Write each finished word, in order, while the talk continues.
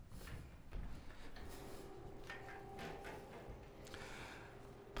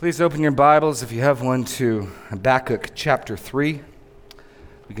Please open your Bibles, if you have one, to Habakkuk chapter 3.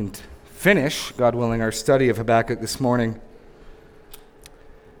 We can finish, God willing, our study of Habakkuk this morning.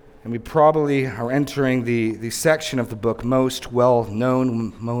 And we probably are entering the section of the book most well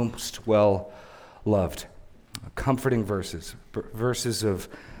known, most well loved. Comforting verses, verses of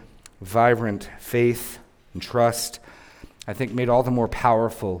vibrant faith and trust, I think made all the more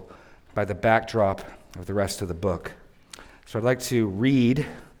powerful by the backdrop of the rest of the book. So I'd like to read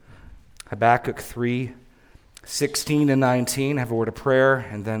Habakkuk 3, 16 and 19, have a word of prayer,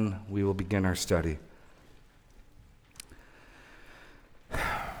 and then we will begin our study.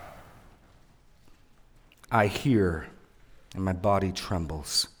 I hear, and my body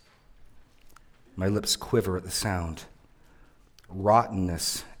trembles. My lips quiver at the sound.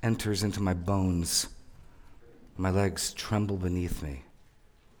 Rottenness enters into my bones. My legs tremble beneath me.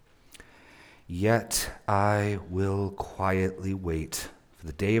 Yet I will quietly wait for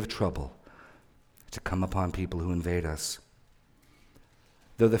the day of trouble to come upon people who invade us.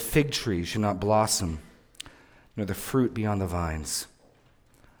 Though the fig tree should not blossom, nor the fruit be on the vines,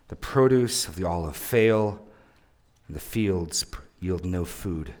 the produce of the olive fail, and the fields yield no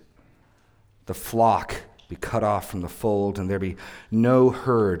food. The flock be cut off from the fold, and there be no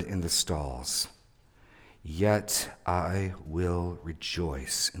herd in the stalls. Yet I will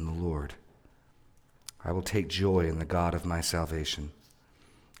rejoice in the Lord. I will take joy in the God of my salvation.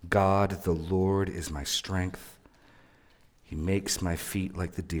 God, the Lord, is my strength. He makes my feet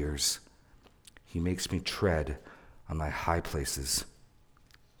like the deer's. He makes me tread on my high places.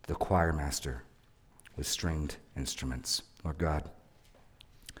 The choir master with stringed instruments. Lord God,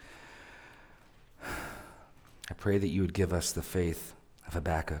 I pray that you would give us the faith of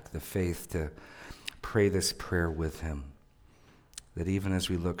Habakkuk, the faith to pray this prayer with him, that even as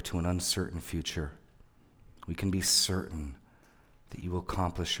we look to an uncertain future, we can be certain that you will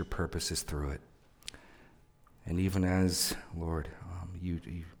accomplish your purposes through it. And even as, Lord, you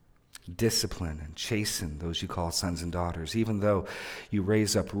discipline and chasten those you call sons and daughters, even though you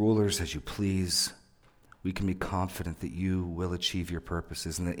raise up rulers as you please, we can be confident that you will achieve your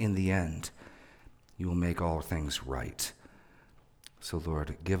purposes and that in the end, you will make all things right. So,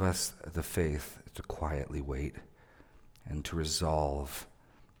 Lord, give us the faith to quietly wait and to resolve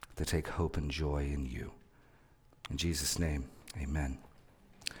to take hope and joy in you. In Jesus' name, amen.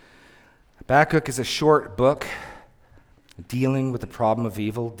 Habakkuk is a short book dealing with the problem of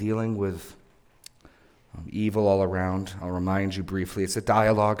evil, dealing with evil all around. I'll remind you briefly, it's a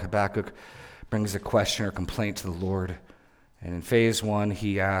dialogue. Habakkuk brings a question or complaint to the Lord. And in phase 1,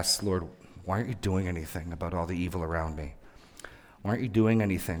 he asks, Lord, why aren't you doing anything about all the evil around me? Why aren't you doing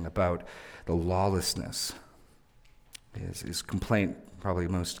anything about the lawlessness? His complaint probably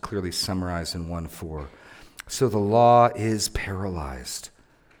most clearly summarized in 1:4. So the law is paralyzed.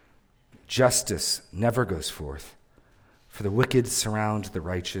 Justice never goes forth. For the wicked surround the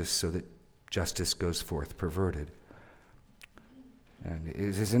righteous so that justice goes forth perverted. And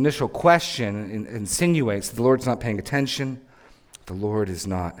his initial question insinuates that the Lord's not paying attention. The Lord is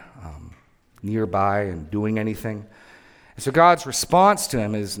not nearby and doing anything. And so God's response to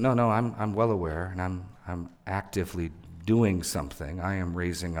him is, no, I'm well aware, and I'm actively doing something. I am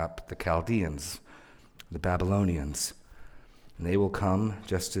raising up the Chaldeans, the Babylonians. And they will come,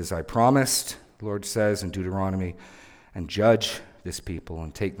 just as I promised, the Lord says in Deuteronomy, and judge this people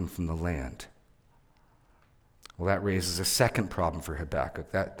and take them from the land. Well, that raises a second problem for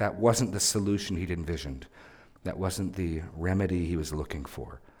Habakkuk. That wasn't the solution he'd envisioned. That wasn't the remedy he was looking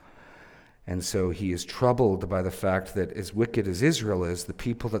for. And so he is troubled by the fact that as wicked as Israel is, the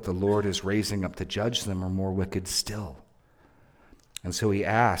people that the Lord is raising up to judge them are more wicked still. And so he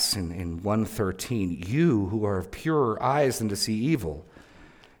asks in 1:13, you who are of purer eyes than to see evil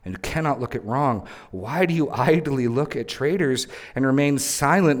and cannot look at wrong, why do you idly look at traitors and remain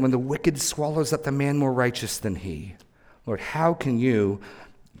silent when the wicked swallows up the man more righteous than he? Lord, how can you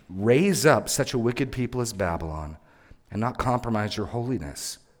raise up such a wicked people as Babylon and not compromise your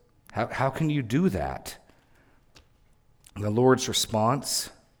holiness? How can you do that? The Lord's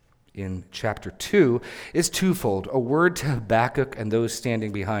response in chapter 2 is twofold, a word to Habakkuk and those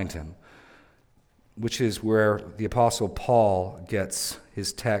standing behind him, which is where the Apostle Paul gets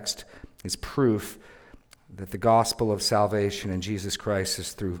his text, his proof that the gospel of salvation in Jesus Christ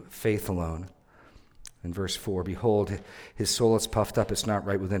is through faith alone. In verse 4, behold, his soul is puffed up, it's not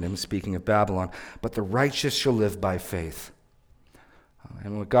right within him, speaking of Babylon, but the righteous shall live by faith.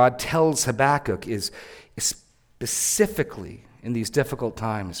 And what God tells Habakkuk is specifically in these difficult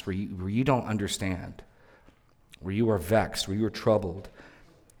times where you don't understand, where you are vexed, where you are troubled,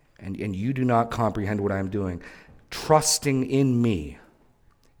 and you do not comprehend what I am doing, trusting in me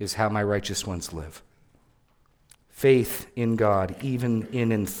is how my righteous ones live. Faith in God, even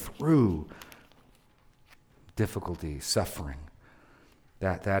in and through difficulty, suffering.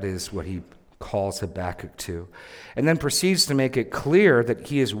 That is what he calls Habakkuk to. And then proceeds to make it clear that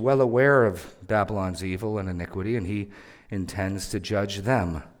he is well aware of Babylon's evil and iniquity, and he intends to judge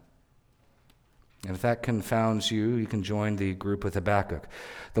them. And if that confounds you, you can join the group with Habakkuk.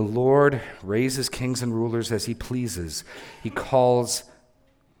 The Lord raises kings and rulers as he pleases. He calls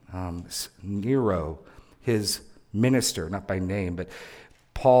Nero his minister, not by name, but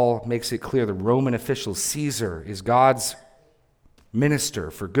Paul makes it clear the Roman official Caesar is God's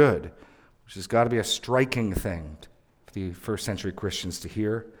minister for good, which has got to be a striking thing for the first century Christians to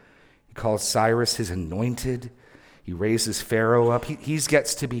hear. He calls Cyrus his anointed. He raises Pharaoh up. He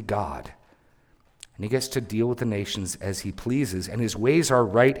gets to be God. And he gets to deal with the nations as he pleases. And his ways are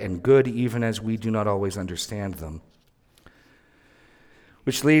right and good, even as we do not always understand them.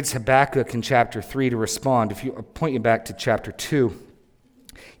 Which leads Habakkuk in chapter 3 to respond. If you point you back to chapter 2,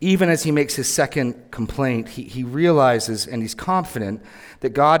 even as he makes his second complaint, he realizes and he's confident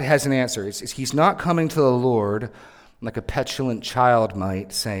that God has an answer. He's not coming to the Lord like a petulant child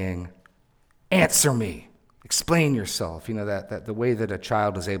might, saying, "Answer me, explain yourself." You know, that the way that a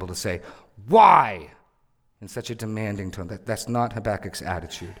child is able to say, "Why?" in such a demanding tone. That's not Habakkuk's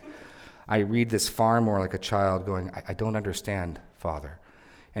attitude. I read this far more like a child going, I don't understand, Father.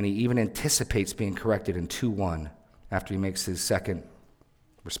 And he even anticipates being corrected in 2:1 after he makes his second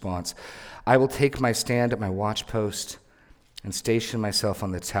response. "I will take my stand at my watchpost and station myself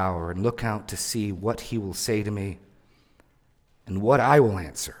on the tower and look out to see what he will say to me and what I will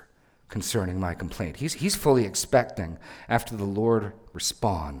answer concerning my complaint." He's fully expecting, after the Lord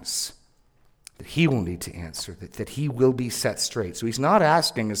responds, that he will need to answer, that he will be set straight. So he's not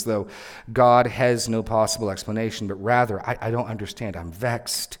asking as though God has no possible explanation, but rather, I don't understand, I'm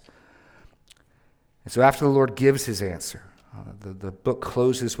vexed. And so after the Lord gives his answer, the book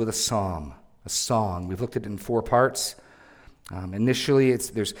closes with a psalm, a song. We've looked at it in 4 parts. Initially,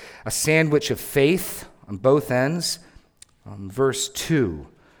 there's a sandwich of faith on both ends. Verse 2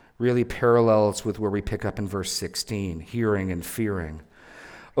 really parallels with where we pick up in verse 16, hearing and fearing.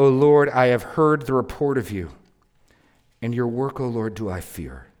 "O Lord, I have heard the report of you, and your work, O Lord, do I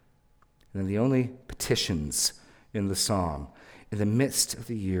fear." And then the only petitions in the psalm: "In the midst of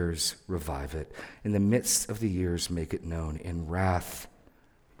the years, revive it. In the midst of the years, make it known. In wrath,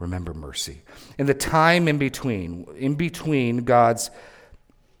 remember mercy." In the time in between God's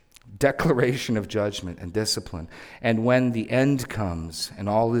declaration of judgment and discipline, and when the end comes and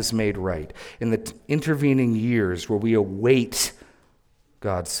all is made right, in the intervening years where we await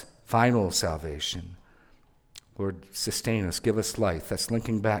God's final salvation, Lord, sustain us, give us life. That's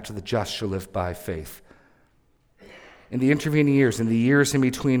linking back to the just shall live by faith. In the intervening years, in the years in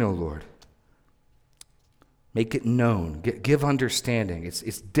between, O Lord, make it known, give understanding.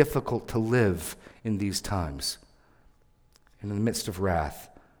 It's difficult to live in these times. And in the midst of wrath,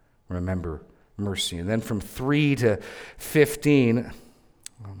 remember mercy. And then from 3 to 15,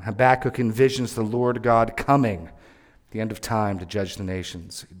 Habakkuk envisions the Lord God coming the end of time to judge the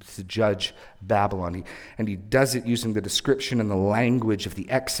nations, to judge Babylon. And he does it using the description and the language of the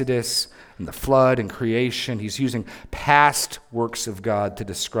Exodus and the flood and creation. He's using past works of God to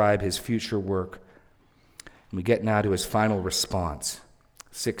describe his future work. And we get now to his final response.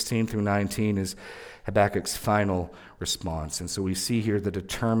 16 through 19 is Habakkuk's final response. And so we see here the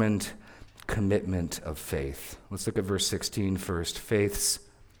determined commitment of faith. Let's look at verse 16 first. Faith's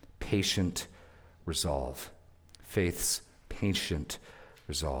patient resolve. Faith's patient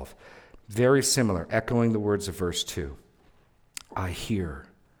resolve. Very similar, echoing the words of verse 2. "I hear,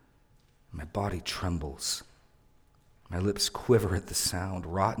 my body trembles. My lips quiver at the sound.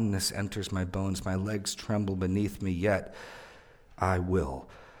 Rottenness enters my bones. My legs tremble beneath me, yet I will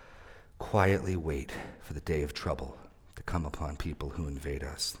quietly wait for the day of trouble to come upon people who invade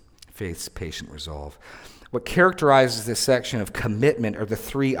us." Faith's patient resolve. What characterizes this section of commitment are the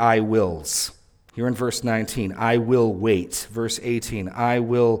 3 I wills. Here in verse 19, I will wait. Verse 18, I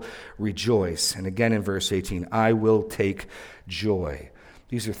will rejoice. And again in verse 18, I will take joy.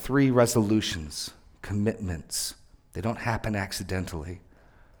 These are 3 resolutions, commitments. They don't happen accidentally.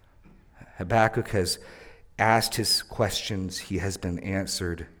 Habakkuk has asked his questions. He has been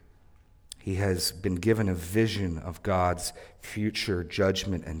answered. He has been given a vision of God's future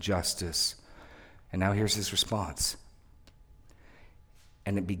judgment and justice. And now here's his response.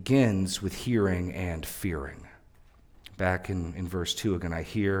 And it begins with hearing and fearing. Back in verse 2 again, I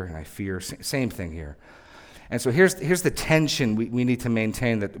hear and I fear. Same thing here. And so here's the tension we need to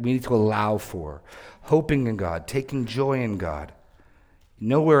maintain, that we need to allow for. Hoping in God, taking joy in God,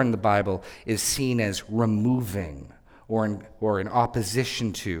 nowhere in the Bible is seen as removing or in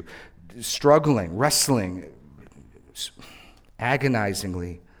opposition to, struggling, wrestling,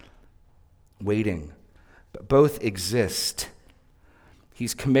 agonizingly waiting. But both exist.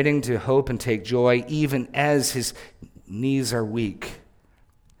 He's committing to hope and take joy even as his knees are weak.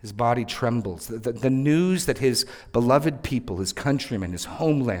 His body trembles. The news that his beloved people, his countrymen, his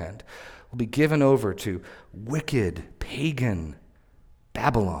homeland, will be given over to wicked, pagan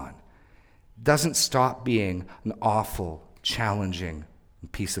Babylon doesn't stop being an awful, challenging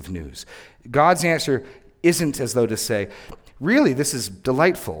piece of news. God's answer isn't as though to say, really, this is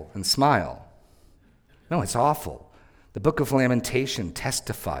delightful, and smile. No, it's awful. The book of Lamentation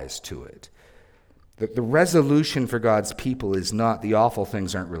testifies to it. The resolution for God's people is not the awful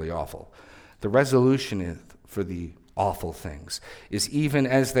things aren't really awful. The resolution for the awful things is even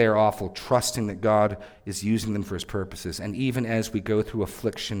as they are awful, trusting that God is using them for his purposes. And even as we go through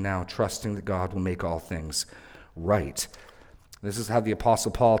affliction now, trusting that God will make all things right. This is how the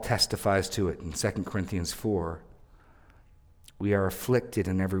Apostle Paul testifies to it in 2 Corinthians 4. We are afflicted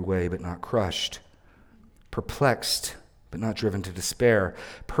in every way, but not crushed. Perplexed, but not driven to despair,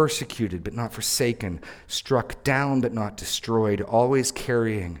 persecuted, but not forsaken, struck down, but not destroyed, always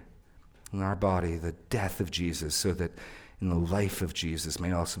carrying in our body the death of Jesus, so that in the life of Jesus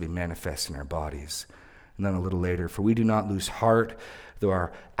may also be manifest in our bodies. And then a little later, for we do not lose heart, though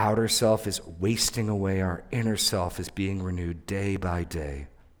our outer self is wasting away, our inner self is being renewed day by day.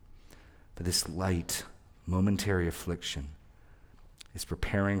 For this light, momentary affliction is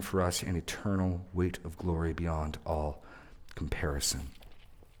preparing for us an eternal weight of glory beyond all comparison.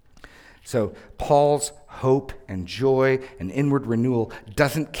 So Paul's hope and joy and inward renewal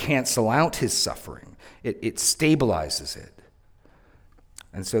doesn't cancel out his suffering. It stabilizes it.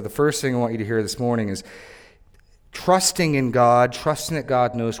 And so the first thing I want you to hear this morning is trusting in God, trusting that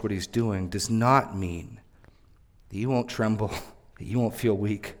God knows what he's doing, does not mean that you won't tremble, that you won't feel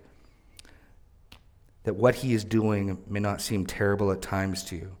weak, that what he is doing may not seem terrible at times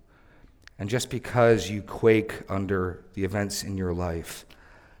to you. And just because you quake under the events in your life,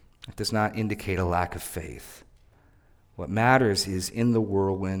 it does not indicate a lack of faith. What matters is in the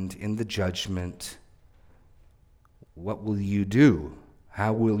whirlwind, in the judgment, what will you do?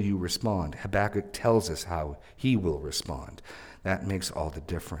 How will you respond? Habakkuk tells us how he will respond. That makes all the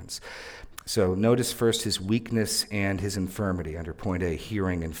difference. So notice first his weakness and his infirmity under point A,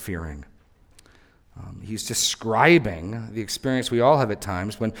 hearing and fearing. He's describing the experience we all have at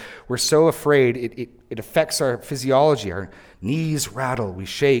times when we're so afraid it affects our physiology. Our knees rattle, we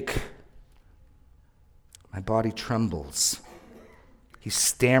shake. My body trembles. He's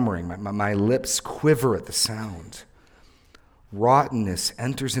stammering. My lips quiver at the sound. Rottenness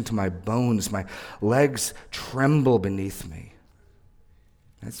enters into my bones. My legs tremble beneath me.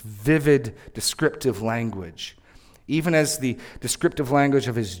 That's vivid, descriptive language. Even as the descriptive language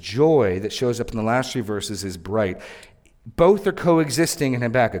of his joy that shows up in the last three verses is bright. Both are coexisting in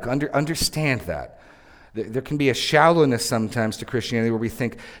Habakkuk. Understand that. There can be a shallowness sometimes to Christianity where we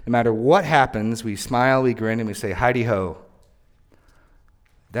think no matter what happens, we smile, we grin, and we say, "Heidi-ho."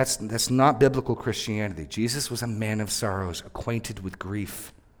 That's not biblical Christianity. Jesus was a man of sorrows, acquainted with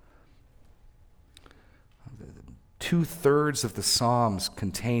grief. 2/3 of the Psalms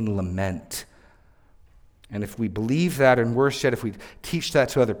contain lament. And if we believe that, and worse yet, if we teach that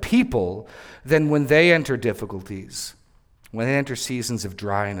to other people, then when they enter difficulties, when they enter seasons of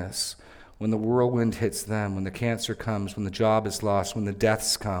dryness, when the whirlwind hits them, when the cancer comes, when the job is lost, when the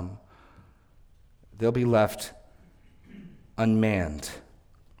deaths come, they'll be left unmanned,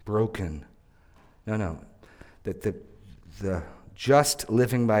 broken. No. That the just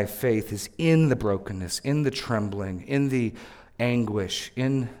living by faith is in the brokenness, in the trembling, in the anguish,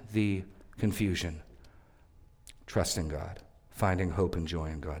 in the confusion. Trusting God, finding hope and joy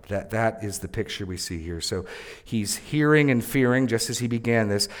in God. That is the picture we see here. So he's hearing and fearing just as he began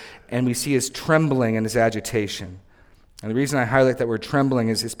this, and we see his trembling and his agitation. And the reason I highlight that word trembling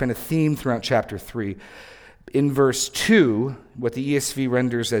is it's been a theme throughout chapter 3. In verse 2, what the ESV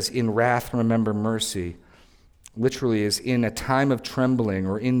renders as "in wrath remember mercy," literally is "in a time of trembling"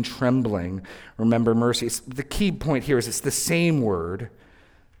 or "in trembling remember mercy." The key point here is it's the same word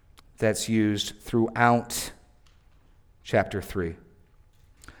that's used throughout chapter 3,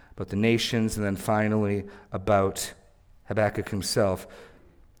 about the nations, and then finally about Habakkuk himself.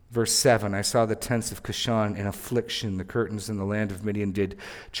 Verse 7, I saw the tents of Cushan in affliction. The curtains in the land of Midian did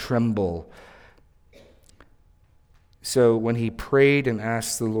tremble. So when he prayed and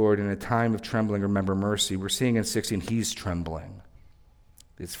asked the Lord in a time of trembling, remember mercy, we're seeing in 16, he's trembling.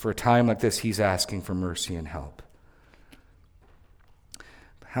 It's for a time like this, he's asking for mercy and help.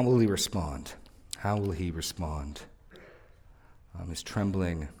 How will he respond? How will he respond? His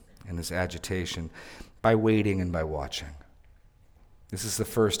trembling and his agitation, by waiting and by watching. This is the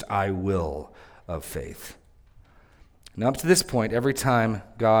first I will of faith. Now, up to this point, every time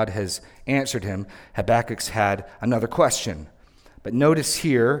God has answered him, Habakkuk's had another question. But notice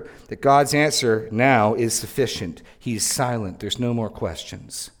here that God's answer now is sufficient. He's silent. There's no more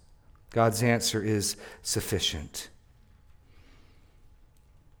questions. God's answer is sufficient.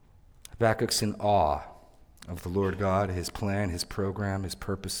 Habakkuk's in awe of the Lord God, his plan, his program, his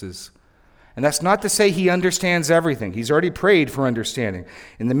purposes. And that's not to say he understands everything. He's already prayed for understanding.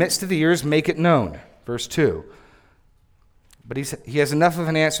 In the midst of the years, make it known. Verse 2. But he has enough of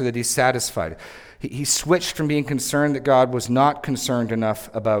an answer that he's satisfied. He switched from being concerned that God was not concerned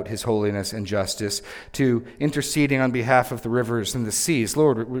enough about his holiness and justice to interceding on behalf of the rivers and the seas.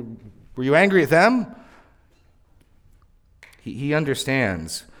 Lord, were you angry at them? He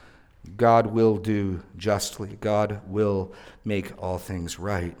understands God will do justly. God will make all things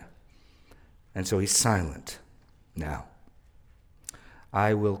right. And so he's silent now.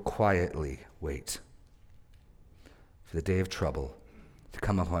 I will quietly wait for the day of trouble to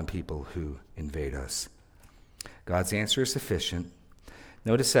come upon people who invade us. God's answer is sufficient.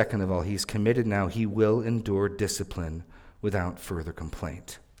 Notice, second of all, he's committed now. He will endure discipline without further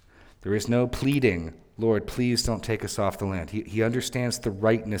complaint. There is no pleading, Lord, please don't take us off the land. He understands the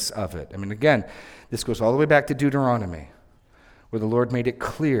rightness of it. I mean, again, this goes all the way back to Deuteronomy, where the Lord made it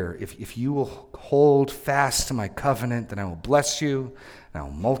clear, if you will hold fast to my covenant, then I will bless you, and I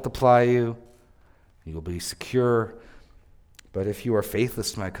will multiply you, you will be secure. But if you are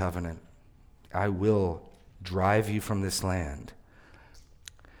faithless to my covenant, I will drive you from this land.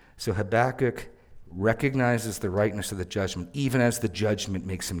 So Habakkuk recognizes the rightness of the judgment, even as the judgment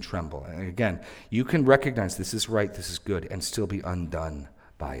makes him tremble. And again, you can recognize this is right, this is good, and still be undone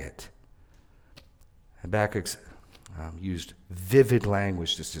by it. Habakkuk's used vivid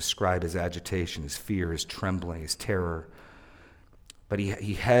language to describe his agitation, his fear, his trembling, his terror. But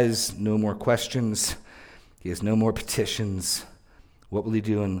he has no more questions. He has no more petitions. What will he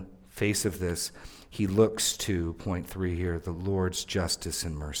do in face of this? He looks to, point 3 here, the Lord's justice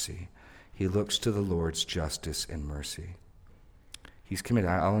and mercy. He looks to the Lord's justice and mercy. He's committed.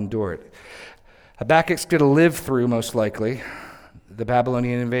 I'll endure it. Habakkuk's going to live through, most likely, the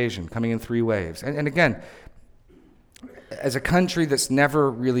Babylonian invasion, coming in 3 waves. And again, as a country that's never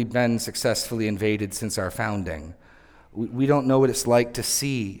really been successfully invaded since our founding, we don't know what it's like to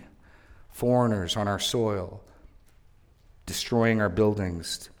see foreigners on our soil, destroying our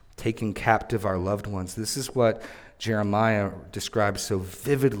buildings, taking captive our loved ones. This is what Jeremiah describes so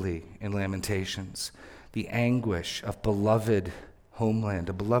vividly in Lamentations, the anguish of beloved homeland,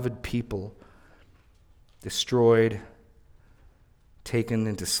 a beloved people, destroyed, taken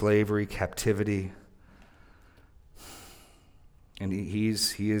into slavery, captivity. And he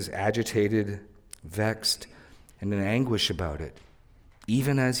is agitated, vexed, and in anguish about it,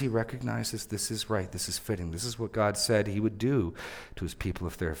 even as he recognizes this is right, this is fitting, this is what God said he would do to his people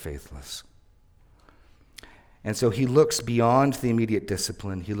if they're faithless. And so he looks beyond the immediate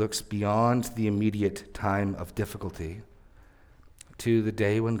discipline, he looks beyond the immediate time of difficulty to the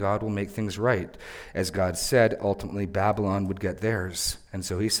day when God will make things right. As God said, ultimately Babylon would get theirs. And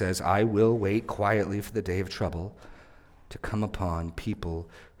so he says, I will wait quietly for the day of trouble to come upon people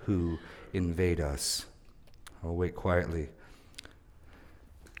who invade us. I will wait quietly.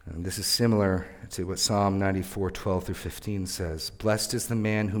 And this is similar to what Psalm 94:12-15 says. Blessed is the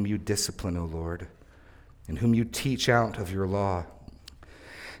man whom you discipline, O Lord, and whom you teach out of your law,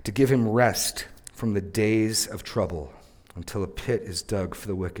 to give him rest from the days of trouble until a pit is dug for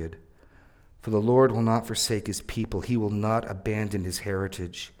the wicked. For the Lord will not forsake his people. He will not abandon his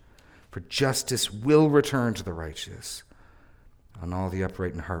heritage. For justice will return to the righteous, and all the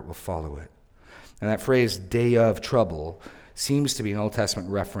upright in heart will follow it. And that phrase, day of trouble, seems to be an Old Testament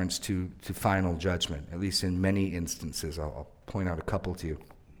reference to final judgment, at least in many instances. I'll point out a couple to you.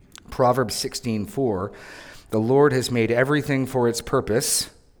 Proverbs 16:4, the Lord has made everything for its purpose,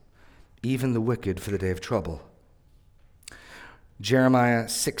 even the wicked for the day of trouble. Jeremiah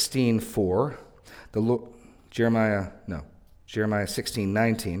 16:4, Jeremiah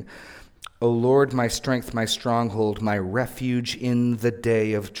 16:19, O Lord, my strength, my stronghold, my refuge in the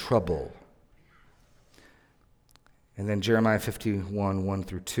day of trouble. And then Jeremiah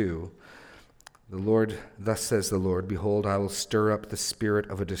 51:1-2, the Lord, thus says the Lord, behold, I will stir up the spirit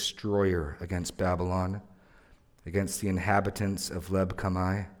of a destroyer against Babylon, against the inhabitants of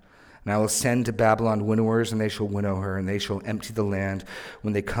Leb-Kamai. And I will send to Babylon winnowers, and they shall winnow her, and they shall empty the land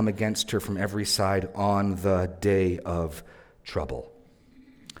when they come against her from every side on the day of trouble.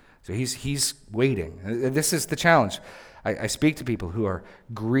 So he's waiting. This is the challenge. I speak to people who are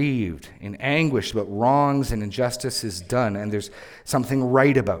grieved and anguished about wrongs and injustices done, and there's something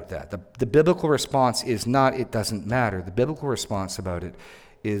right about that. The biblical response is not, it doesn't matter. The biblical response about it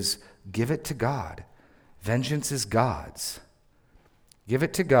is, give it to God. Vengeance is God's. Give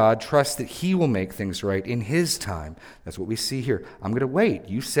it to God. Trust that he will make things right in his time. That's what we see here. I'm going to wait.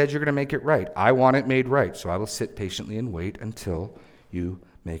 You said you're going to make it right. I want it made right, so I will sit patiently and wait until you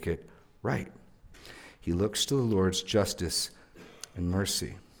make it right. He looks to the Lord's justice and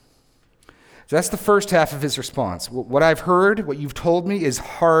mercy. So that's the first half of his response. What I've heard, what you've told me, is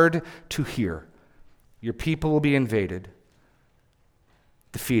hard to hear. Your people will be invaded,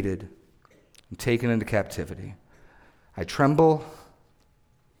 defeated, and taken into captivity. I tremble,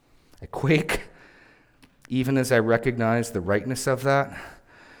 I quake, even as I recognize the rightness of that.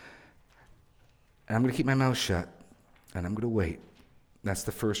 And I'm going to keep my mouth shut, and I'm going to wait. That's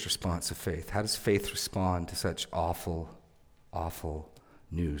the first response of faith. How does faith respond to such awful, awful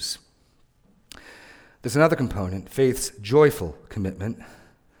news? There's another component, faith's joyful commitment.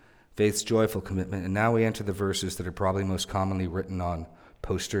 Faith's joyful commitment. And now we enter the verses that are probably most commonly written on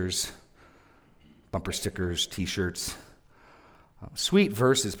posters, bumper stickers, T-shirts. Sweet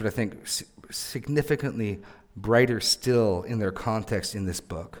verses, but I think significantly brighter still in their context in this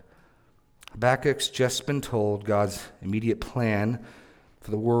book. Habakkuk's just been told God's immediate plan for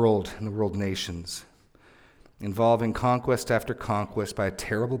the world and the world nations, involving conquest after conquest by a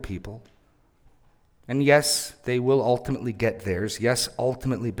terrible people. And yes, they will ultimately get theirs. Yes,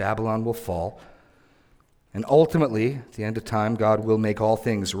 ultimately Babylon will fall. And ultimately, at the end of time, God will make all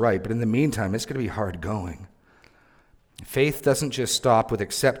things right. But in the meantime, it's going to be hard going. Faith doesn't just stop with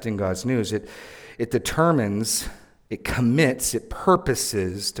accepting God's news. It determines, it commits, it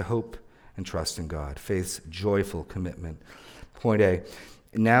purposes to hope and trust in God. Faith's joyful commitment. Point A.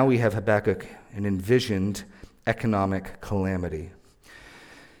 Now we have Habakkuk, an envisioned economic calamity.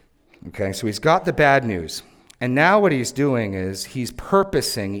 Okay, so he's got the bad news. And now what he's doing is he's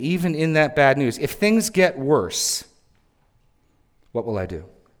purposing, even in that bad news, if things get worse, what will I do?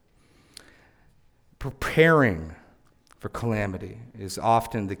 Preparing for calamity is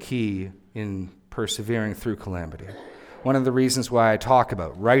often the key in persevering through calamity. One of the reasons why I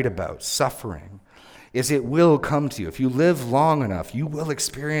write about suffering is it will come to you. If you live long enough, you will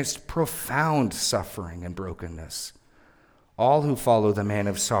experience profound suffering and brokenness. All who follow the man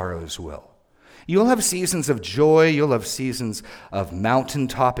of sorrows will. You'll have seasons of joy. You'll have seasons of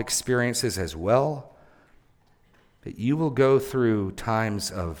mountaintop experiences as well. But you will go through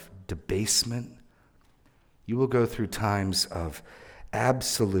times of debasement. You will go through times of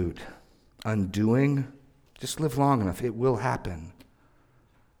absolute undoing. Just live long enough. It will happen.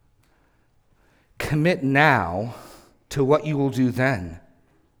 Commit now to what you will do then.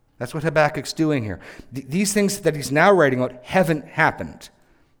 That's what Habakkuk's doing here. These things that he's now writing about haven't happened.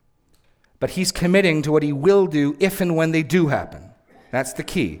 But he's committing to what he will do if and when they do happen. That's the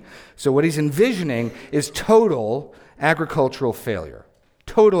key. So what he's envisioning is total agricultural failure.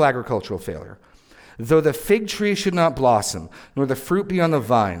 Total agricultural failure. Though the fig tree should not blossom, nor the fruit be on the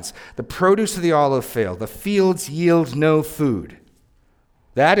vines, the produce of the olive fail, the fields yield no food.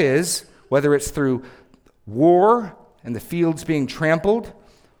 That is, whether it's through war and the fields being trampled,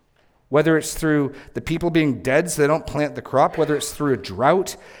 whether it's through the people being dead so they don't plant the crop, whether it's through a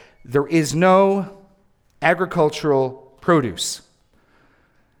drought, there is no agricultural produce.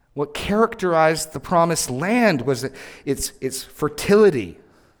 What characterized the promised land was its fertility.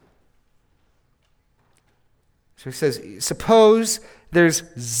 So he says, suppose there's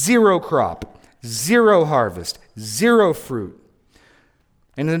zero crop, zero harvest, zero fruit.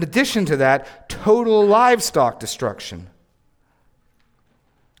 And in addition to that, total livestock destruction.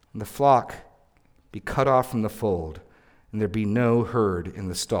 And the flock be cut off from the fold, and there be no herd in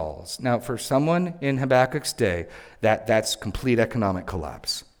the stalls. Now, for someone in Habakkuk's day, that's complete economic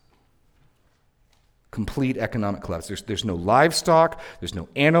collapse. Complete economic collapse. There's no livestock, there's no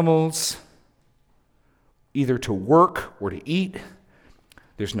animals, either to work or to eat.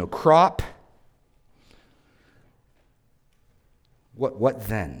 There's no crop. What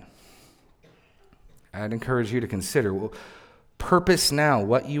then? I'd encourage you to consider, purpose now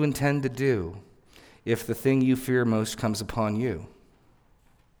what you intend to do if the thing you fear most comes upon you.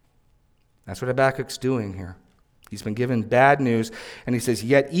 That's what Habakkuk's doing here. He's been given bad news, and he says,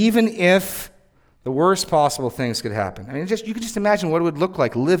 yet even if the worst possible things could happen. I mean, you can just imagine what it would look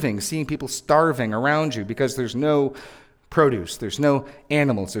like living, seeing people starving around you because there's no produce, there's no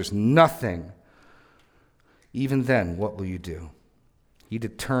animals, there's nothing. Even then, what will you do? He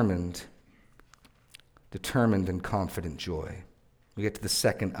determined in confident joy. We get to the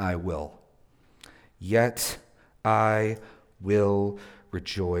second I will. Yet I will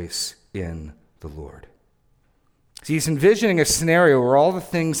rejoice in the Lord. See, he's envisioning a scenario where all the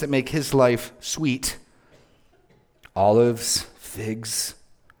things that make his life sweet, olives, figs,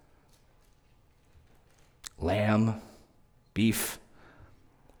 lamb, beef,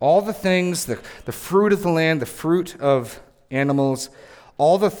 all the things, the fruit of the land, the fruit of animals,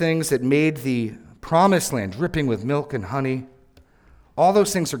 all the things that made the promised land dripping with milk and honey, all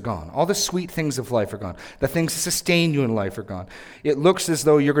those things are gone. All the sweet things of life are gone. The things that sustain you in life are gone. It looks as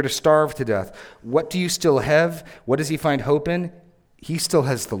though you're going to starve to death. What do you still have? What does he find hope in? He still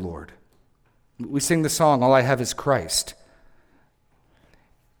has the Lord. We sing the song, All I Have is Christ.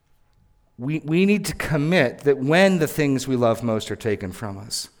 We need to commit that when the things we love most are taken from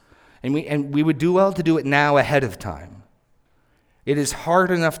us, and we would do well to do it now ahead of time. It is hard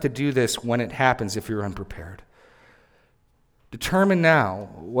enough to do this when it happens if you're unprepared. Determine now,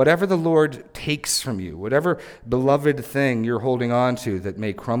 whatever the Lord takes from you, whatever beloved thing you're holding on to that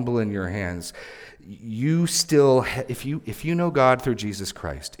may crumble in your hands, you still, if you know God through Jesus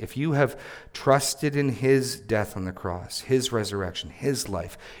Christ, if you have trusted in his death on the cross, his resurrection, his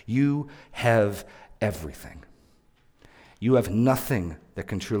life, you have everything. You have nothing that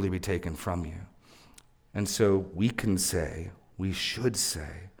can truly be taken from you. And so we can say, we should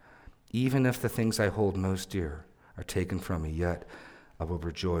say, even if the things I hold most dear are taken from me, yet I will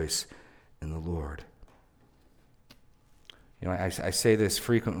rejoice in the Lord. You know, I say this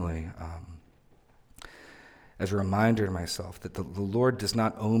frequently as a reminder to myself that the Lord does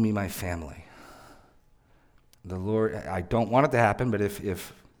not owe me my family. The Lord, I don't want it to happen, but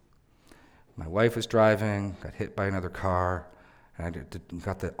if my wife was driving, got hit by another car, and I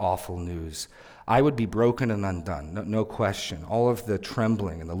got the awful news, I would be broken and undone, no question. All of the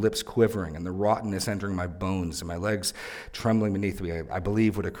trembling and the lips quivering and the rottenness entering my bones and my legs trembling beneath me, I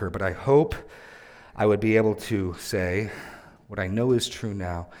believe would occur. But I hope I would be able to say what I know is true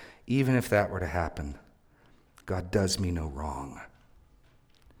now, even if that were to happen, God does me no wrong.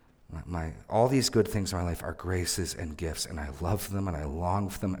 All these good things in my life are graces and gifts, and I love them and I long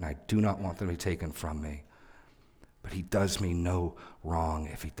for them, and I do not want them to be taken from me. But he does me no wrong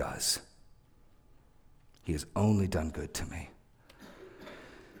if he does. He has only done good to me.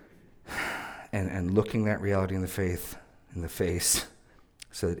 And looking that reality in the face,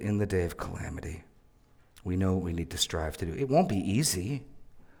 so that in the day of calamity, we know what we need to strive to do. It won't be easy,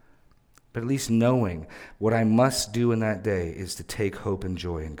 but at least knowing what I must do in that day is to take hope and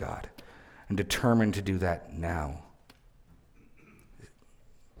joy in God, and determined to do that now.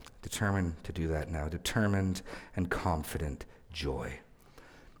 Determined to do that now. Determined and confident joy.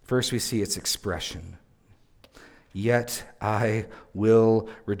 First, we see its expression. Yet I will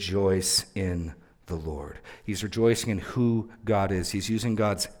rejoice in the Lord. He's rejoicing in who God is. He's using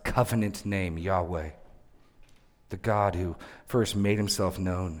God's covenant name, Yahweh, the God who first made himself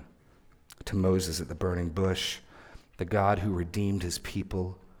known to Moses at the burning bush, the God who redeemed his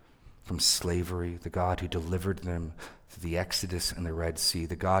people from slavery, the God who delivered them through the Exodus and the Red Sea,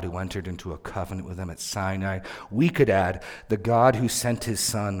 the God who entered into a covenant with them at Sinai. We could add the God who sent his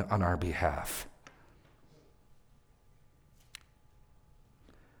Son on our behalf.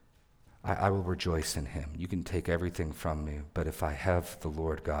 I will rejoice in him. You can take everything from me, but if I have the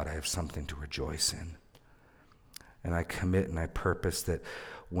Lord God, I have something to rejoice in. And I commit and I purpose that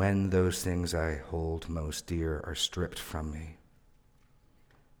when those things I hold most dear are stripped from me,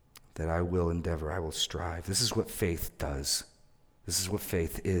 that I will endeavor, I will strive. This is what faith does. This is what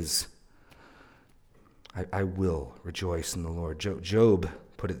faith is. I will rejoice in the Lord. Job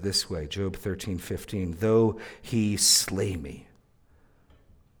put it this way, Job 13:15, though he slay me,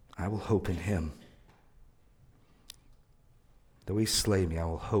 I will hope in him. Though he slay me, I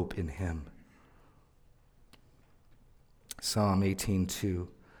will hope in him. Psalm 18:2,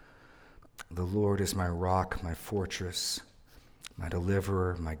 the Lord is my rock, my fortress, my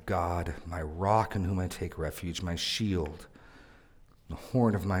deliverer, my God, my rock in whom I take refuge, my shield, the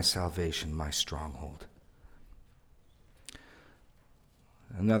horn of my salvation, my stronghold.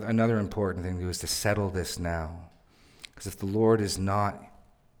 Another important thing to do is to settle this now. Because if the Lord is not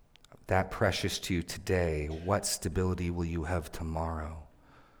that precious to you today, what stability will you have tomorrow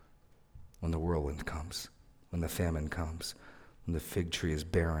when the whirlwind comes, when the famine comes, when the fig tree is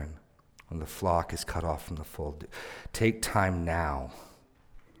barren, when the flock is cut off from the fold? Take time now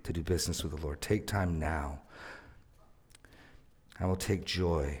to do business with the Lord. Take time now. I will take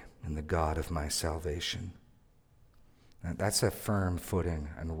joy in the God of my salvation. And that's a firm footing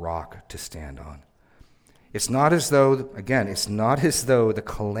and rock to stand on. It's not as though the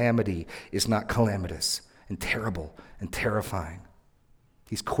calamity is not calamitous and terrible and terrifying.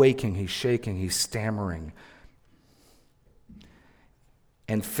 He's quaking, he's shaking, he's stammering.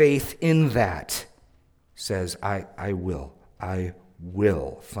 And faith in that says, I will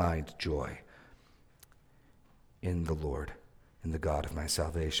find joy in the Lord, in the God of my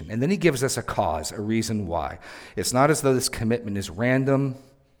salvation. And then he gives us a cause, a reason why. It's not as though this commitment is random.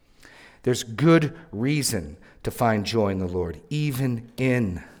 There's good reason to find joy in the Lord, even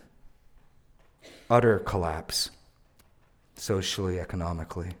in utter collapse, socially,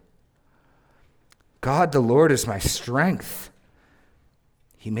 economically. God, the Lord, is my strength.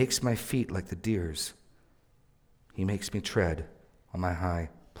 He makes my feet like the deer's. He makes me tread on my high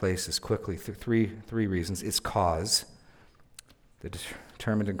places quickly. Three reasons. It's cause. The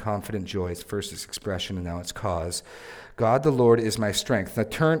determined and confident joy. It's first its expression, and now its cause. God the Lord is my strength. Now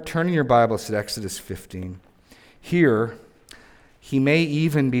turn in your Bibles to Exodus 15. Here, he may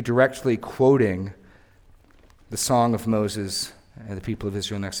even be directly quoting the song of Moses and the people of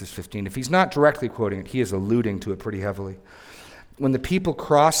Israel in Exodus 15. If he's not directly quoting it, he is alluding to it pretty heavily. When the people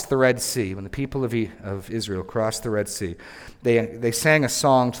crossed the Red Sea, when the people of Israel crossed the Red Sea, they sang a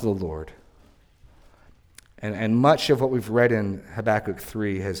song to the Lord. And much of what we've read in Habakkuk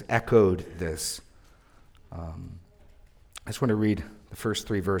 3 has echoed this. I just want to read the first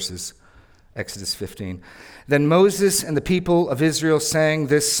 3 verses, Exodus 15. Then Moses and the people of Israel sang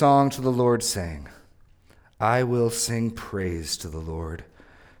this song to the Lord, saying, I will sing praise to the Lord,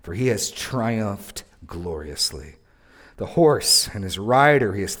 for he has triumphed gloriously. The horse and his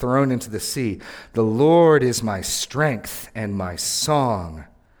rider he has thrown into the sea. The Lord is my strength and my song,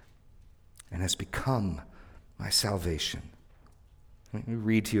 and has become my salvation. Let me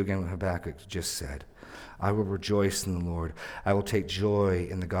read to you again what Habakkuk just said. I will rejoice in the Lord. I will take joy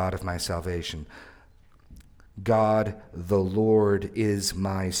in the God of my salvation. God, the Lord, is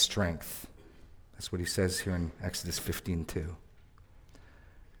my strength. That's what he says here in Exodus 15:2.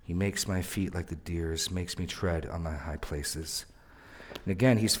 He makes my feet like the deer's, makes me tread on my high places. And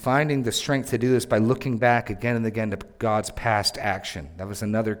again, he's finding the strength to do this by looking back again and again to God's past action. That was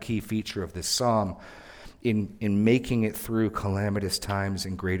another key feature of this psalm in making it through calamitous times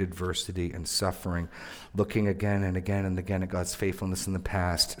and great adversity and suffering, looking again and again and again at God's faithfulness in the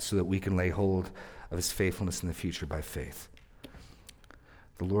past so that we can lay hold of his faithfulness in the future by faith.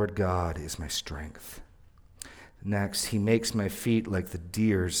 The Lord God is my strength. Next, he makes my feet like the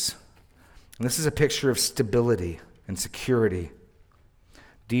deer's. And this is a picture of stability and security.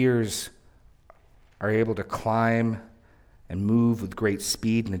 Deers are able to climb and move with great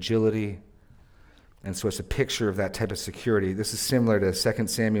speed and agility. And so it's a picture of that type of security. This is similar to 2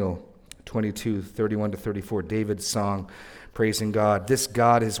 Samuel 22:31-34, David's song praising God. This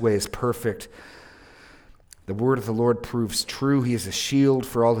God, his way is perfect. The word of the Lord proves true. He is a shield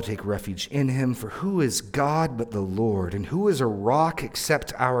for all who take refuge in him. For who is God but the Lord? And who is a rock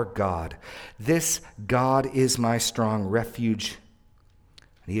except our God? This God is my strong refuge,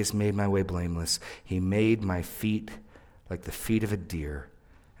 and he has made my way blameless. He made my feet like the feet of a deer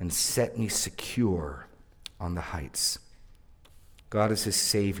and set me secure on the heights. God is his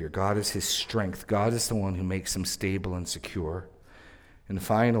Savior. God is his strength. God is the one who makes him stable and secure. And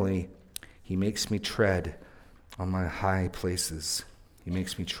finally, he makes me tread on my high places. He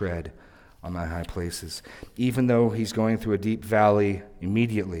makes me tread on my high places. Even though he's going through a deep valley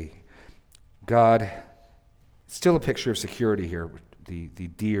immediately, God, still a picture of security here, the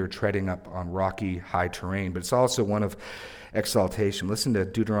deer treading up on rocky, high terrain, but it's also one of exaltation. Listen to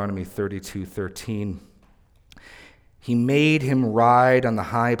Deuteronomy 32:13. He made him ride on the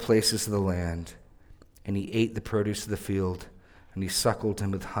high places of the land, and he ate the produce of the field, and he suckled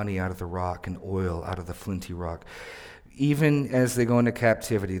him with honey out of the rock and oil out of the flinty rock. Even as they go into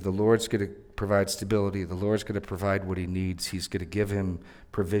captivity, the Lord's going to provide stability. The Lord's going to provide what he needs. He's going to give him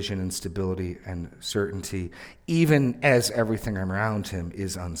provision and stability and certainty, even as everything around him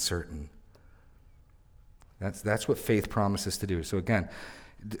is uncertain. That's what faith promises to do. So again,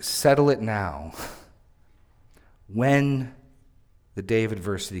 settle it now. When the day of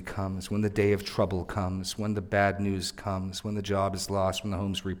adversity comes, when the day of trouble comes, when the bad news comes, when the job is lost, when the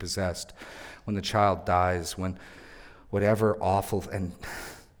home's repossessed, when the child dies, when whatever awful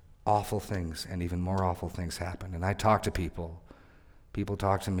things and even more awful things happen. And I talk to people. People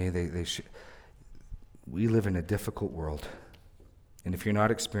talk to me. We live in a difficult world. And if you're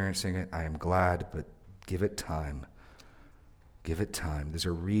not experiencing it, I am glad, but give it time. Give it time. There's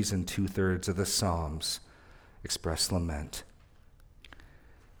a reason 2/3 of the Psalms express lament.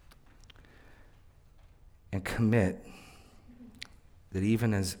 And commit that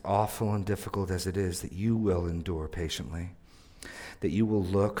even as awful and difficult as it is, that you will endure patiently, that you will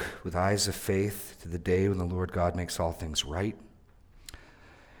look with eyes of faith to the day when the Lord God makes all things right,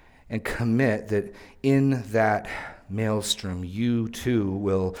 and commit that in that maelstrom, you too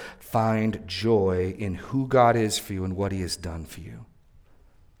will find joy in who God is for you and what he has done for you.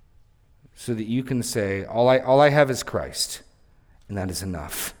 So that you can say, all I have is Christ, and that is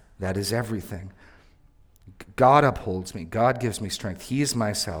enough. That is everything. God upholds me. God gives me strength. He is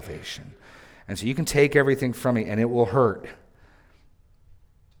my salvation. And so you can take everything from me, and it will hurt.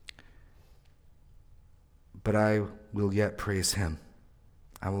 But I will yet praise him.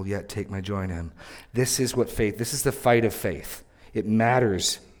 I will yet take my joy in him. This is this is the fight of faith. It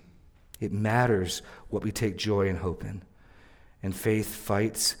matters. It matters what we take joy and hope in. And faith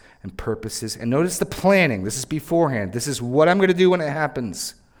fights and purposes. And notice the planning. This is beforehand. This is what I'm going to do when it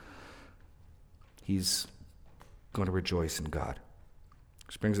happens. He's going to rejoice in God.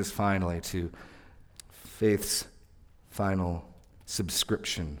 Which brings us finally to faith's final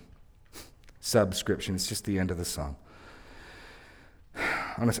subscription. Subscription. It's just the end of the song.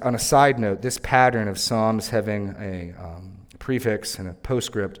 On a side note, this pattern of psalms having a prefix and a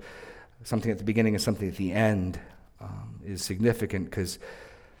postscript, something at the beginning and something at the end, is significant because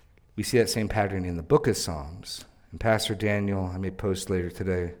we see that same pattern in the book of Psalms. And Pastor Daniel, I may post later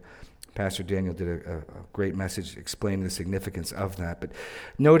today, Pastor Daniel did a great message explaining the significance of that. But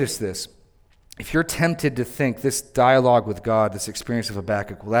notice this. If you're tempted to think this dialogue with God, this experience of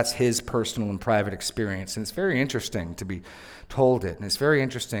Habakkuk, well, that's his personal and private experience. And it's very interesting to be told it. And it's very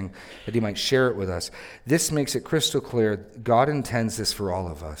interesting that he might share it with us. This makes it crystal clear God intends this for all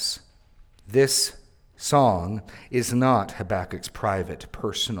of us. This song is not Habakkuk's private,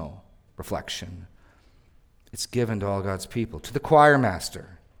 personal reflection. It's given to all God's people, to the choir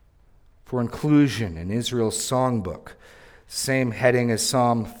master, for inclusion in Israel's songbook. Same heading as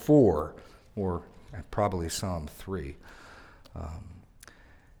Psalm 4, or probably Psalm 3.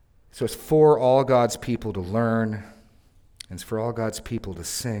 So it's for all God's people to learn, and it's for all God's people to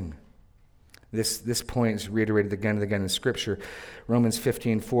sing. This point is reiterated again and again in Scripture. Romans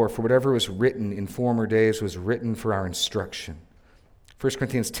 15:4, for whatever was written in former days was written for our instruction. 1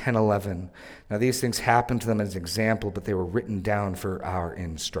 Corinthians 10:11, now these things happened to them as an example, but they were written down for our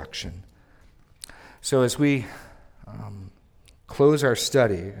instruction. So as we close our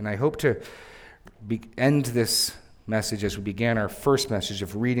study, and I hope to end this message as we began our first message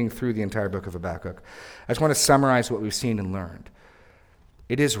of reading through the entire book of Habakkuk, I just want to summarize what we've seen and learned.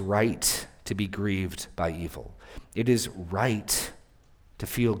 It is right to be grieved by evil. It is right to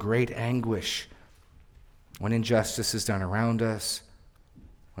feel great anguish when injustice is done around us,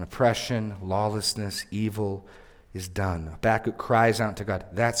 when oppression, lawlessness, evil is done. Habakkuk cries out to God.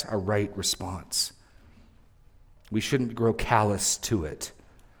 That's a right response. We shouldn't grow callous to it.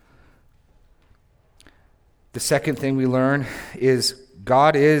 The second thing we learn is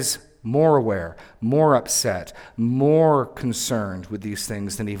God is more aware, more upset, more concerned with these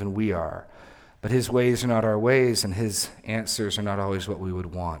things than even we are. But his ways are not our ways, and his answers are not always what we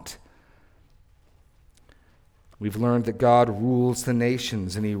would want. We've learned that God rules the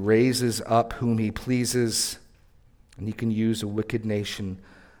nations, and he raises up whom he pleases, and he can use a wicked nation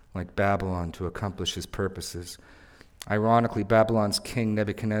like Babylon to accomplish his purposes. Ironically, Babylon's king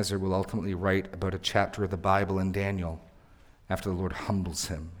Nebuchadnezzar will ultimately write about a chapter of the Bible in Daniel after the Lord humbles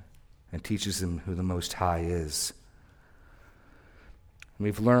him and teaches him who the Most High is.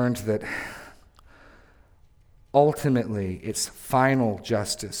 We've learned that ultimately it's final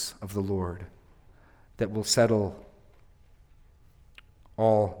justice of the Lord that will settle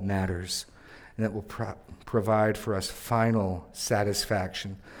all matters and that will provide for us final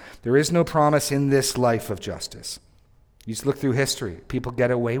satisfaction. There is no promise in this life of justice. You just look through history. People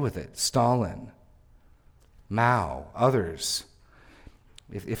get away with it. Stalin, Mao, others.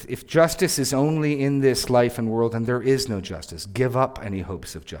 If justice is only in this life and world, then there is no justice. Give up any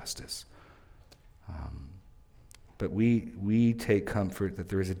hopes of justice. But we take comfort that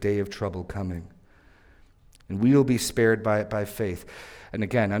there is a day of trouble coming. And we will be spared by it by faith. And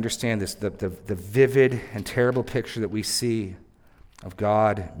again, understand this, the vivid and terrible picture that we see of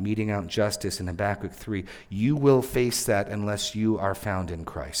God meting out justice in Habakkuk 3, you will face that unless you are found in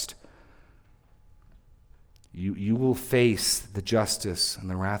Christ. You will face the justice and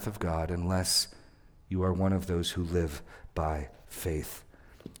the wrath of God unless you are one of those who live by faith.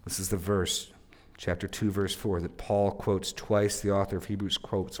 This is the verse, chapter 2, verse 4, that Paul quotes twice. The author of Hebrews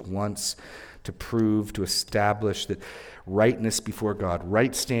quotes once to prove, to establish that rightness before God,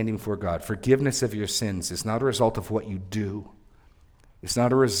 right standing before God, forgiveness of your sins is not a result of what you do. It's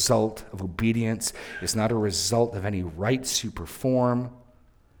not a result of obedience. It's not a result of any rites you perform.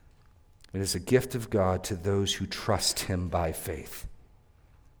 It is a gift of God to those who trust him by faith.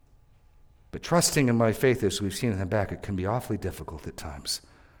 But trusting him by faith, as we've seen in Habakkuk, can be awfully difficult at times.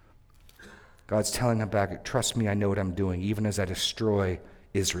 God's telling Habakkuk, trust me, I know what I'm doing, even as I destroy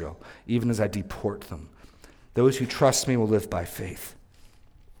Israel, even as I deport them. Those who trust me will live by faith.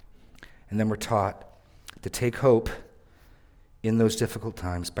 And then we're taught to take hope in those difficult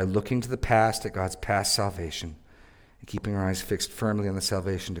times by looking to the past at God's past salvation and keeping our eyes fixed firmly on the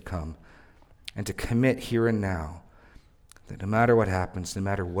salvation to come, and to commit here and now that no matter what happens, no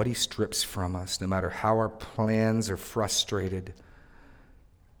matter what he strips from us, no matter how our plans are frustrated,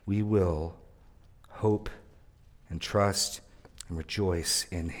 we will hope and trust and rejoice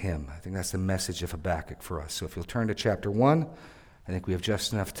in him. I think that's the message of Habakkuk for us. So if you'll turn to chapter 1, I think we have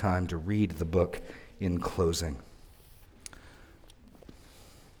just enough time to read the book in closing.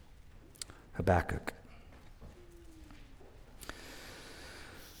 Habakkuk.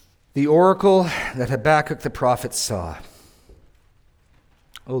 The oracle that Habakkuk the prophet saw.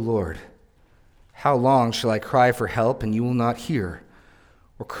 O Lord, how long shall I cry for help and you will not hear?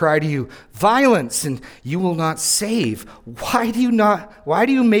 Or cry to you, violence, and you will not save? Why do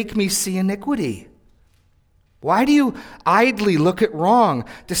you make me see iniquity? Why do you idly look at wrong?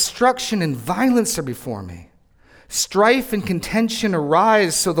 Destruction and violence are before me. Strife and contention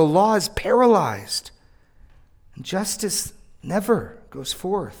arise, so the law is paralyzed. And justice never goes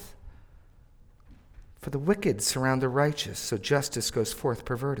forth. For the wicked surround the righteous, so justice goes forth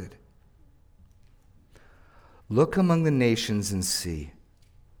perverted. Look among the nations and see.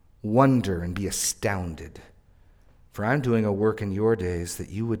 Wonder and be astounded. For I'm doing a work in your days that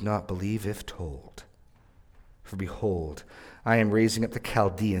you would not believe if told. For behold, I am raising up the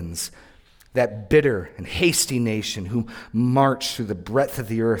Chaldeans, that bitter and hasty nation who march through the breadth of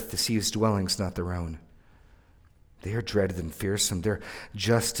the earth to seize dwellings not their own. They are dreaded and fearsome. Their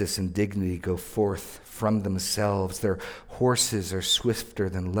justice and dignity go forth from themselves. Their horses are swifter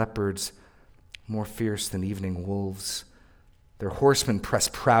than leopards, more fierce than evening wolves. Their horsemen press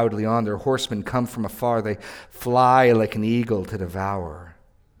proudly on. Their horsemen come from afar. They fly like an eagle to devour.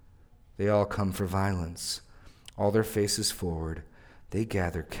 They all come for violence. All their faces forward. They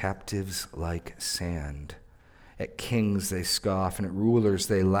gather captives like sand. At kings they scoff, and at rulers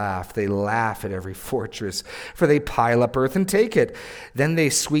they laugh. They laugh at every fortress, for they pile up earth and take it. Then they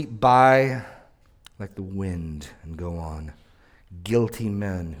sweep by like the wind and go on. Guilty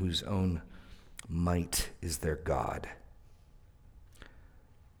men whose own might is their God.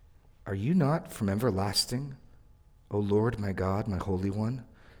 Are you not from everlasting, O Lord, my God, my Holy One?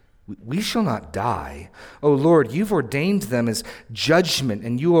 We shall not die. O Lord, you've ordained them as judgment,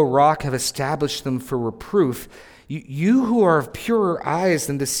 and you, O rock, have established them for reproof. You who are of purer eyes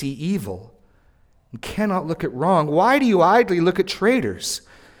than to see evil and cannot look at wrong, why do you idly look at traitors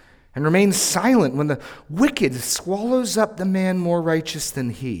and remain silent when the wicked swallows up the man more righteous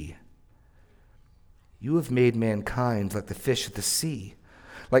than he? You have made mankind like the fish of the sea,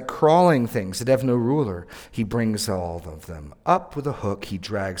 like crawling things that have no ruler. He brings all of them up with a hook. He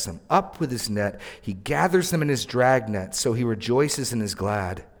drags them up with his net. He gathers them in his dragnet, so he rejoices and is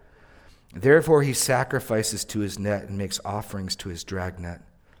glad. Therefore he sacrifices to his net and makes offerings to his dragnet.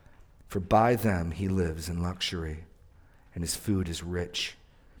 For by them he lives in luxury, and his food is rich.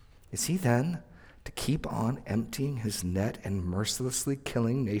 Is he then to keep on emptying his net and mercilessly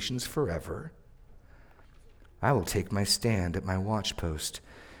killing nations forever? I will take my stand at my watchpost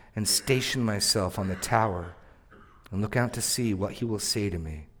and station myself on the tower and look out to see what he will say to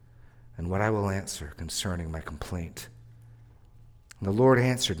me and what I will answer concerning my complaint. And the Lord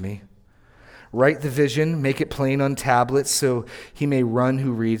answered me, write the vision, make it plain on tablets so he may run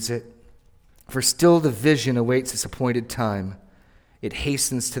who reads it. For still the vision awaits its appointed time. It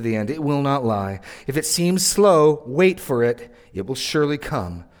hastens to the end. It will not lie. If it seems slow, wait for it. It will surely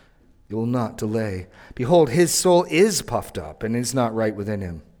come. It will not delay. Behold, his soul is puffed up and is not right within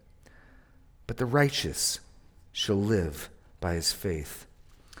him. But the righteous shall live by his faith.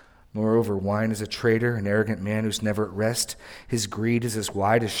 Moreover, wine is a traitor, an arrogant man who's never at rest. His greed is as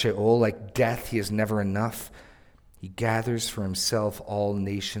wide as Sheol. Like death, he is never enough. He gathers for himself all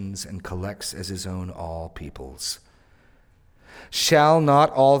nations and collects as his own all peoples. Shall not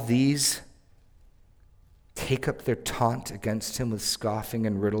all these take up their taunt against him with scoffing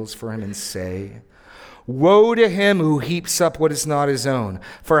and riddles for him and say, woe to him who heaps up what is not his own.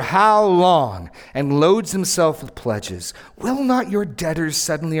 For how long? And loads himself with pledges. Will not your debtors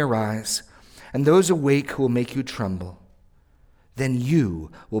suddenly arise, and those awake who will make you tremble? Then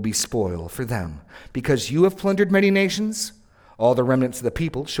you will be spoil for them. Because you have plundered many nations, all the remnants of the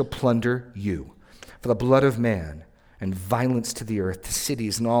people shall plunder you. For the blood of man and violence to the earth, to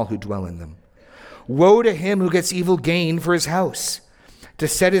cities and all who dwell in them. Woe to him who gets evil gain for his house, to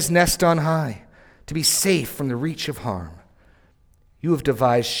set his nest on high, to be safe from the reach of harm. You have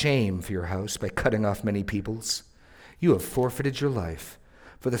devised shame for your house by cutting off many peoples. You have forfeited your life,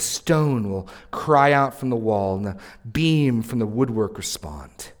 for the stone will cry out from the wall, and the beam from the woodwork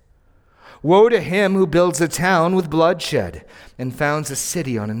respond. Woe to him who builds a town with bloodshed and founds a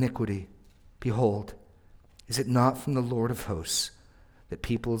city on iniquity. Behold, is it not from the Lord of hosts that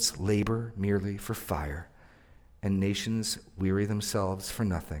peoples labor merely for fire, and nations weary themselves for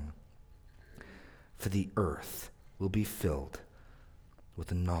nothing? For the earth will be filled with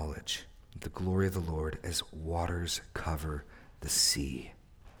the knowledge of the glory of the Lord as waters cover the sea.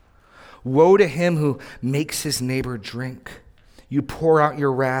 Woe to him who makes his neighbor drink. You pour out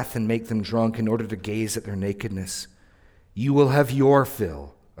your wrath and make them drunk in order to gaze at their nakedness. You will have your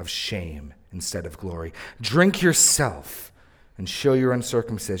fill of shame instead of glory. Drink yourself and show your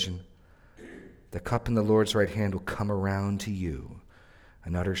uncircumcision. The cup in the Lord's right hand will come around to you,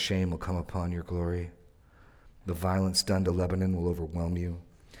 and utter shame will come upon your glory. The violence done to Lebanon will overwhelm you,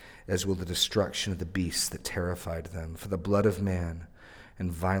 as will the destruction of the beasts that terrified them. For the blood of man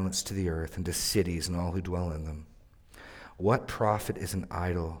and violence to the earth and to cities and all who dwell in them. What profit is an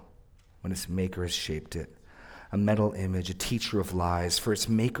idol when its maker has shaped it? A metal image, a teacher of lies, for its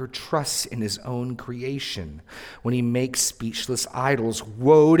maker trusts in his own creation. When he makes speechless idols,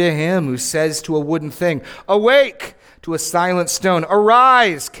 woe to him who says to a wooden thing, awake, to a silent stone,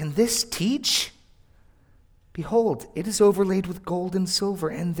 arise. Can this teach? Behold, it is overlaid with gold and silver,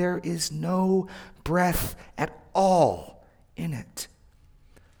 and there is no breath at all in it.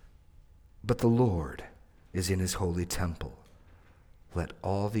 But the Lord is in his holy temple. Let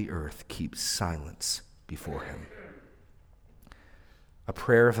all the earth keep silence before him. A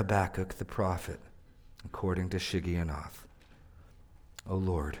prayer of Habakkuk the prophet, according to Shigionoth. O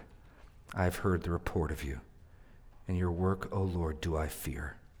Lord, I have heard the report of you, and your work, O Lord, do I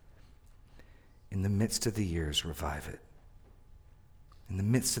fear. In the midst of the years, revive it. In the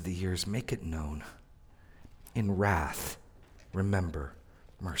midst of the years, make it known. In wrath, remember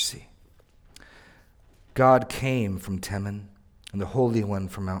mercy. God came from Teman, and the Holy One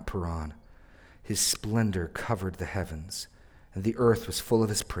from Mount Paran. His splendor covered the heavens, and the earth was full of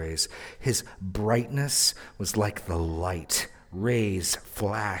his praise. His brightness was like the light. Rays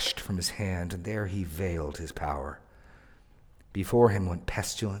flashed from his hand, and there he veiled his power. Before him went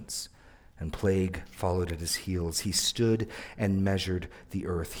pestilence, and plague followed at his heels. He stood and measured the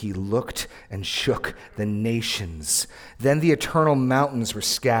earth. He looked and shook the nations. Then the eternal mountains were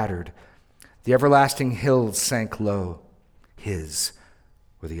scattered. The everlasting hills sank low. His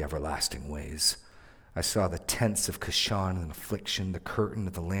were the everlasting ways. I saw the tents of Kashan in affliction. The curtain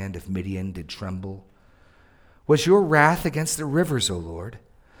of the land of Midian did tremble. Was your wrath against the rivers, O Lord?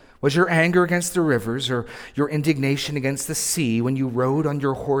 Was your anger against the rivers, or your indignation against the sea when you rode on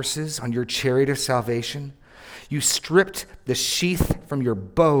your horses, on your chariot of salvation? You stripped the sheath from your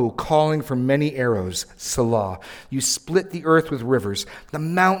bow, calling for many arrows, Selah. You split the earth with rivers. The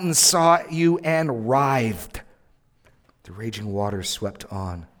mountains saw you and writhed. The raging waters swept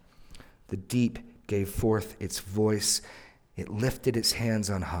on. The deep gave forth its voice. It lifted its hands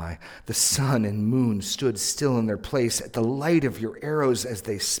on high. The sun and moon stood still in their place at the light of your arrows as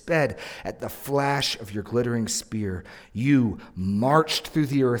they sped, at the flash of your glittering spear. You marched through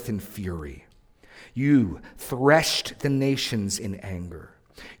the earth in fury. You threshed the nations in anger.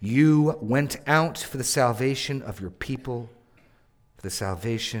 You went out for the salvation of your people, for the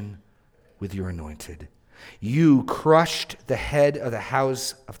salvation with your anointed. You crushed the head of the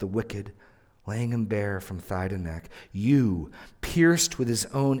house of the wicked, laying him bare from thigh to neck. You pierced with his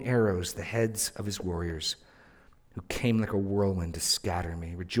own arrows the heads of his warriors, who came like a whirlwind to scatter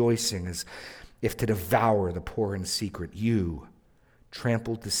me, rejoicing as if to devour the poor in secret. You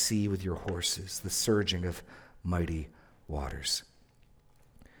trampled the sea with your horses, the surging of mighty waters.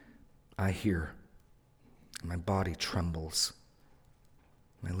 I hear, and my body trembles.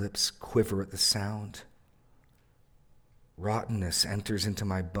 My lips quiver at the sound. Rottenness enters into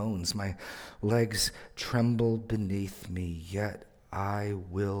my bones. My legs tremble beneath me, yet I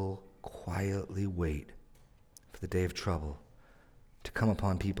will quietly wait for the day of trouble to come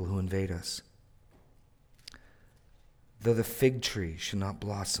upon people who invade us. Though the fig tree should not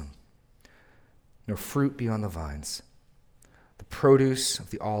blossom, nor fruit be on the vines, the produce of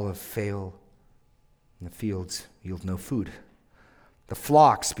the olive fail, and the fields yield no food. The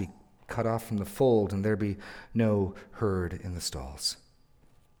flocks be cut off from the fold, and there be no herd in the stalls.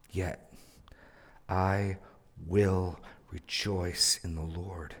 Yet I will rejoice in the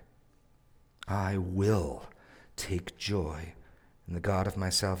Lord. I will take joy in the God of my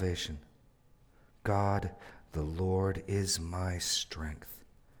salvation. God, the Lord, is my strength.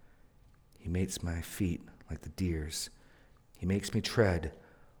 He makes my feet like the deer's. He makes me tread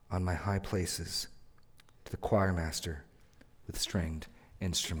on my high places. To the choir master with stringed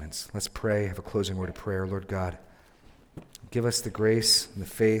instruments. Let's pray, have a closing word of prayer. Lord God, give us the grace and the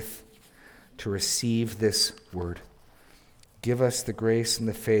faith to receive this word. Give us the grace and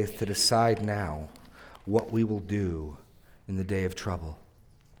the faith to decide now what we will do in the day of trouble.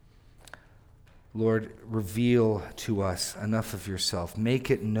 Lord, reveal to us enough of yourself. Make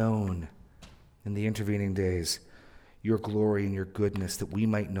it known in the intervening days, your glory and your goodness, that we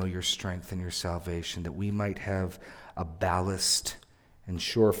might know your strength and your salvation, that we might have a ballast and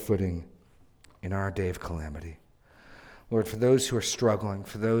sure footing in our day of calamity. Lord, for those who are struggling,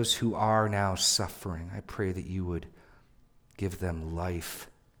 for those who are now suffering, I pray that you would give them life,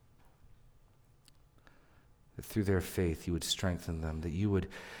 that through their faith you would strengthen them, that you would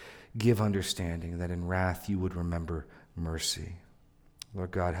give understanding, that in wrath you would remember mercy.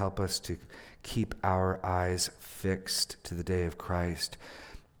 Lord God, help us to keep our eyes fixed to the day of Christ,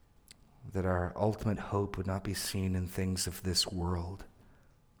 that our ultimate hope would not be seen in things of this world.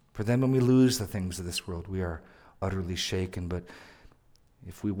 For then when we lose the things of this world, we are utterly shaken. But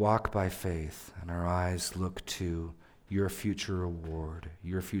if we walk by faith and our eyes look to your future reward,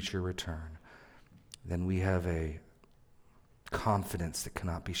 your future return, then we have a confidence that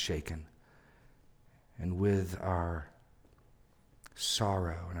cannot be shaken. And with our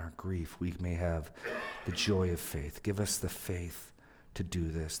sorrow and our grief, we may have the joy of faith. Give us the faith to do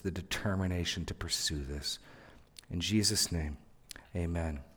this, the determination to pursue this. In Jesus' name, amen.